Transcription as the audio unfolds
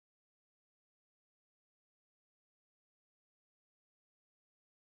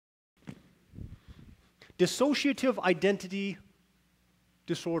dissociative identity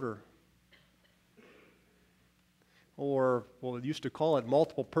disorder. Or, well, they used to call it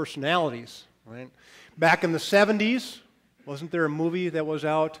multiple personalities, right? Back in the 70s, wasn't there a movie that was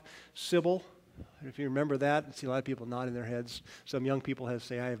out, Sybil? If you remember that, I see a lot of people nodding their heads. Some young people have to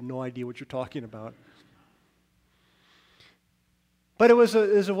say, I have no idea what you're talking about. But it was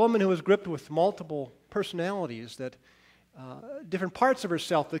a woman who was gripped with multiple personalities, that different parts of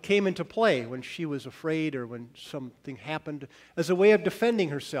herself that came into play when she was afraid or when something happened, as a way of defending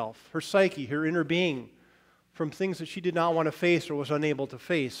herself, her psyche, her inner being, from things that she did not want to face or was unable to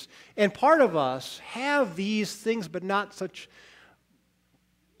face. And part of us have these things, but not to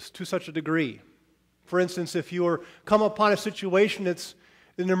such a degree. For instance, if you come upon a situation that's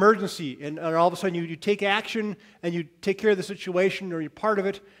an emergency, and all of a sudden you take action and you take care of the situation, or you're part of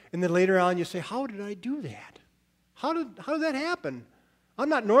it, and then later on you say, how did I do that? How did that happen? I'm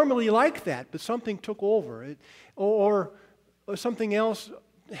not normally like that, but something took over. Or something else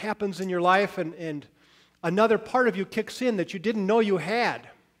happens in your life, and another part of you kicks in that you didn't know you had.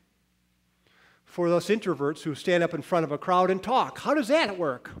 For those introverts who stand up in front of a crowd and talk, how does that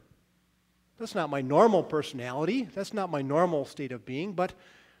work? That's not my normal personality. That's not my normal state of being, but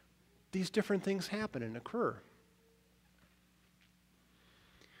these different things happen and occur.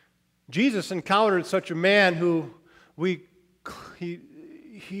 Jesus encountered such a man who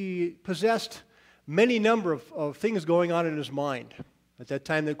he possessed many number of things going on in his mind. At that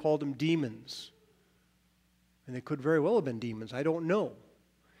time they called them demons. And they could very well have been demons. I don't know.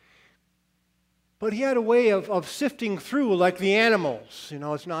 But he had a way of sifting through like the animals. You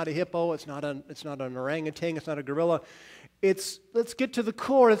know, it's not a hippo, it's not an orangutan, it's not a gorilla. Let's get to the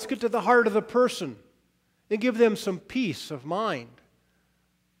core, let's get to the heart of the person and give them some peace of mind.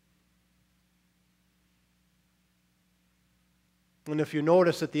 And if you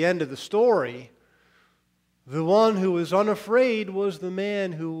notice at the end of the story, the one who was unafraid was the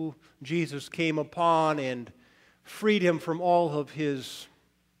man who Jesus came upon and freed him from all of his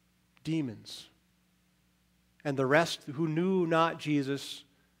demons. And the rest who knew not Jesus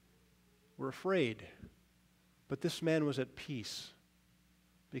were afraid. But this man was at peace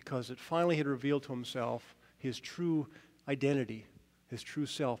because it finally had revealed to himself his true identity, his true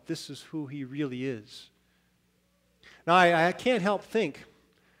self. This is who he really is. Now, I can't help think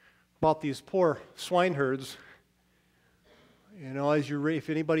about these poor swineherds. You know, if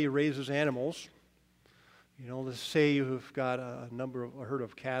anybody raises animals, you know, let's say you've got a herd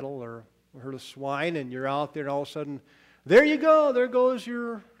of cattle or a herd of swine, and you're out there, and all of a sudden, there you go, there goes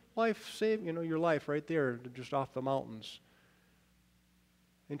your life your life right there, just off the mountains.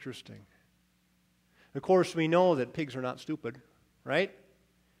 Interesting. Of course, we know that pigs are not stupid, right?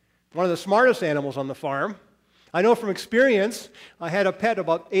 One of the smartest animals on the farm. I know from experience, I had a pet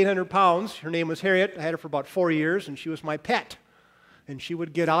about 800 pounds. Her name was Harriet. I had her for about 4 years, and she was my pet. And she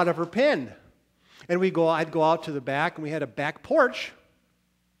would get out of her pen. And I'd go out to the back, and we had a back porch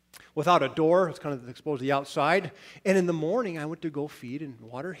without a door. It's kind of exposed to the outside. And in the morning, I went to go feed and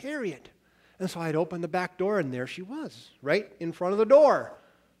water Harriet. And so I'd open the back door, and there she was, right in front of the door.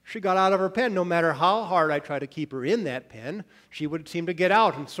 She got out of her pen. No matter how hard I tried to keep her in that pen, she would seem to get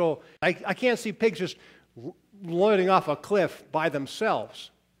out. And so I can't see pigs just loading off a cliff by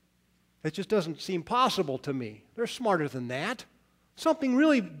themselves. It just doesn't seem possible to me. They're smarter than that. Something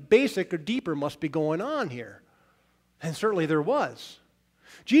really basic or deeper must be going on here. And certainly there was.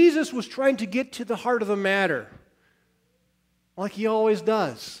 Jesus was trying to get to the heart of the matter, like he always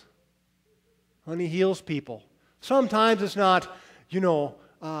does when he heals people. Sometimes it's not,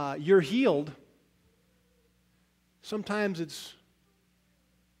 you're healed. Sometimes it's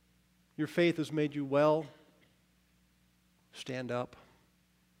your faith has made you well. Stand up.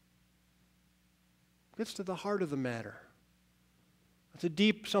 Gets to the heart of the matter.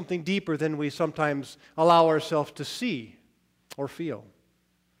 It's something deeper than we sometimes allow ourselves to see or feel.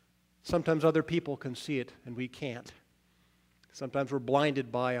 Sometimes other people can see it and we can't. Sometimes we're blinded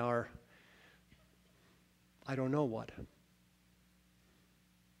by our I don't know what.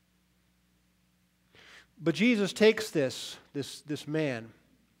 But Jesus takes this man,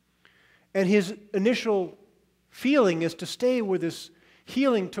 and his initial feeling is to stay where this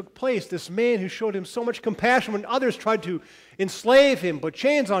healing took place. This man who showed him so much compassion when others tried to enslave him, put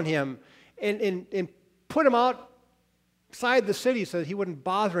chains on him, and put him outside the city so that he wouldn't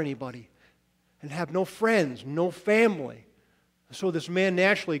bother anybody and have no friends, no family. So this man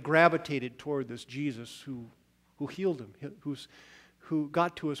naturally gravitated toward this Jesus who healed him, who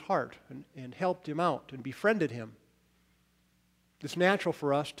got to his heart and helped him out and befriended him. It's natural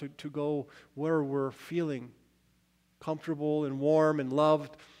for us to go where we're feeling comfortable and warm and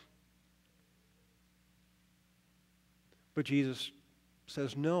loved. But Jesus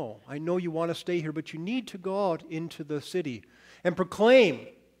says, no, I know you want to stay here, but you need to go out into the city and proclaim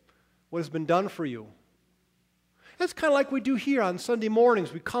what has been done for you. That's kind of like we do here on Sunday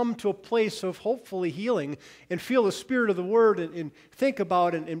mornings. We come to a place of hopefully healing and feel the Spirit of the Word and think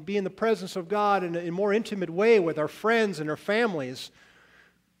about it and be in the presence of God in a more intimate way with our friends and our families.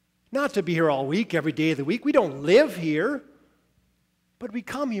 Not to be here all week, every day of the week. We don't live here. But we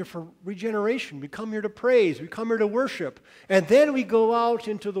come here for regeneration. We come here to praise. We come here to worship. And then we go out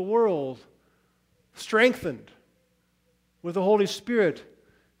into the world strengthened with the Holy Spirit,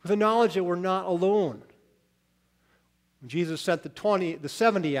 with the knowledge that we're not alone. When Jesus sent the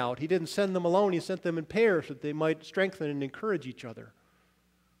 70 out, He didn't send them alone. He sent them in pairs that they might strengthen and encourage each other.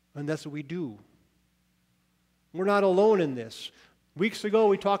 And that's what we do. We're not alone in this. Weeks ago,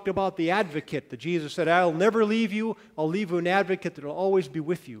 we talked about the advocate that Jesus said, I'll never leave you. I'll leave you an advocate that will always be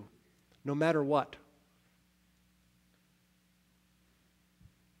with you, no matter what.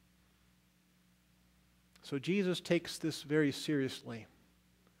 So Jesus takes this very seriously.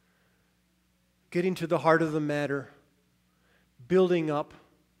 Getting to the heart of the matter, building up,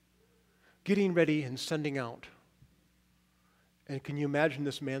 getting ready, and sending out. And can you imagine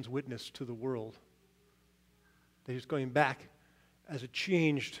this man's witness to the world? That he's going back as a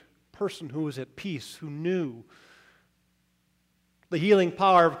changed person who was at peace, who knew the healing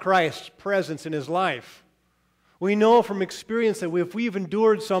power of Christ's presence in his life. We know from experience that if we've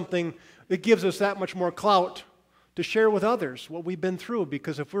endured something, it gives us that much more clout to share with others what we've been through,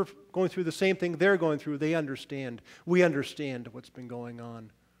 because if we're going through the same thing they're going through, they understand. We understand what's been going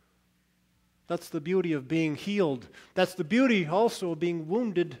on. That's the beauty of being healed. That's the beauty also of being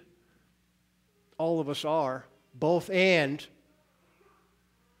wounded. All of us are, both and.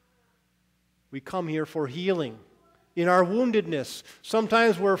 We come here for healing in our woundedness.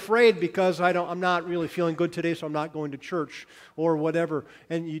 Sometimes we're afraid because I'm not really feeling good today, so I'm not going to church or whatever.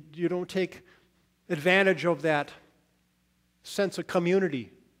 And you don't take advantage of that sense of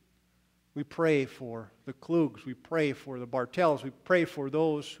community. We pray for the Klugs. We pray for the Bartels. We pray for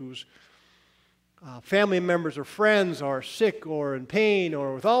those whose family members or friends are sick or in pain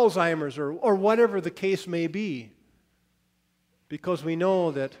or with Alzheimer's or whatever the case may be. Because we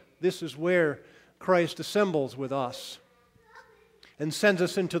know that this is where Christ assembles with us and sends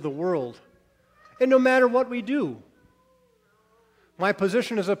us into the world. And no matter what we do, my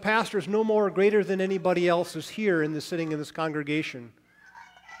position as a pastor is no more greater than anybody else's here sitting in this congregation.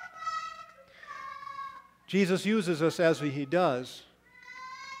 Jesus uses us as He does.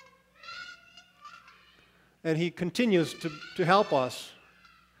 And He continues to help us.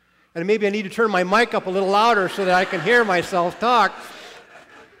 And maybe I need to turn my mic up a little louder so that I can hear myself talk.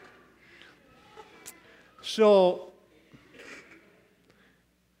 So,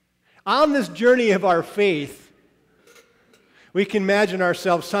 on this journey of our faith, we can imagine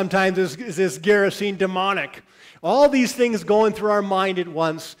ourselves sometimes as this Gerasene demonic. All these things going through our mind at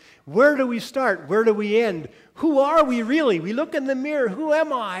once. Where do we start? Where do we end? Who are we really? We look in the mirror. Who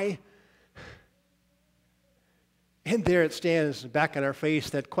am I? And there it stands back on our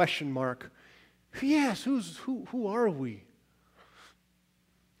face, that question mark. Yes, who are we?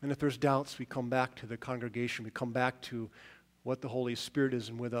 And if there's doubts, we come back to the congregation. We come back to what the Holy Spirit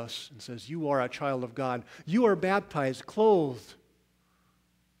is with us and says, you are a child of God. You are baptized, clothed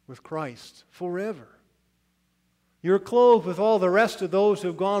with Christ forever. You're clothed with all the rest of those who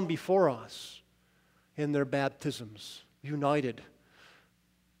have gone before us in their baptisms, united.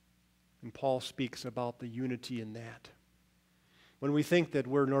 And Paul speaks about the unity in that. When we think that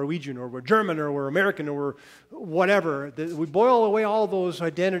we're Norwegian or we're German or we're American or we're whatever, we boil away all those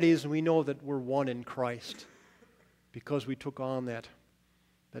identities and we know that we're one in Christ because we took on that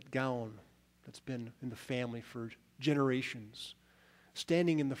gown that's been in the family for generations,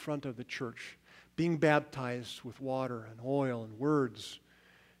 standing in the front of the church, being baptized with water and oil and words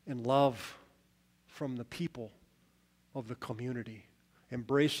and love from the people of the community,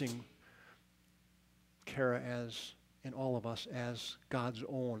 embracing Kara and all of us as God's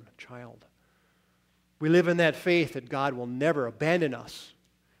own child. We live in that faith that God will never abandon us,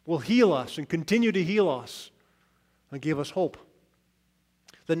 will heal us and continue to heal us and give us hope.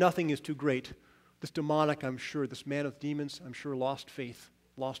 That nothing is too great. This demonic, I'm sure, this man with demons, I'm sure lost faith,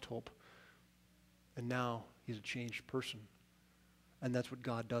 lost hope. And now he's a changed person. And that's what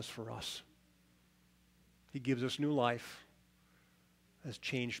God does for us. He gives us new life as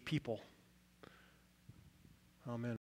changed people. Amen.